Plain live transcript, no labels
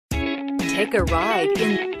Take a ride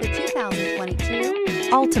in the 2022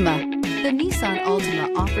 Altima. The Nissan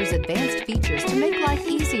Altima offers advanced features to make life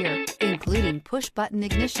easier, including push-button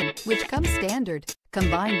ignition, which comes standard.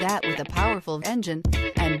 Combine that with a powerful engine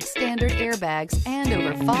and standard airbags and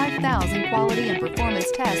over 5,000 quality and performance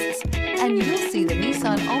tests, and you'll see the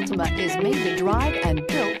Nissan Altima is made to drive and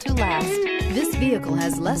built to last. This vehicle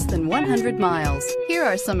has less than 100 miles. Here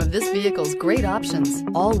are some of this vehicle's great options: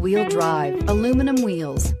 all-wheel drive, aluminum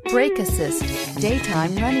wheels, brake assist,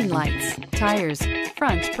 daytime running lights, tires,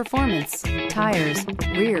 front performance, tires,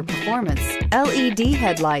 rear performance, LED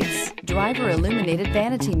headlights, driver illuminated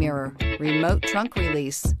vanity mirror, remote trunk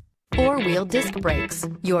release, four-wheel disc brakes.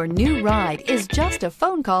 Your new ride is just a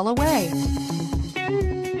phone call away.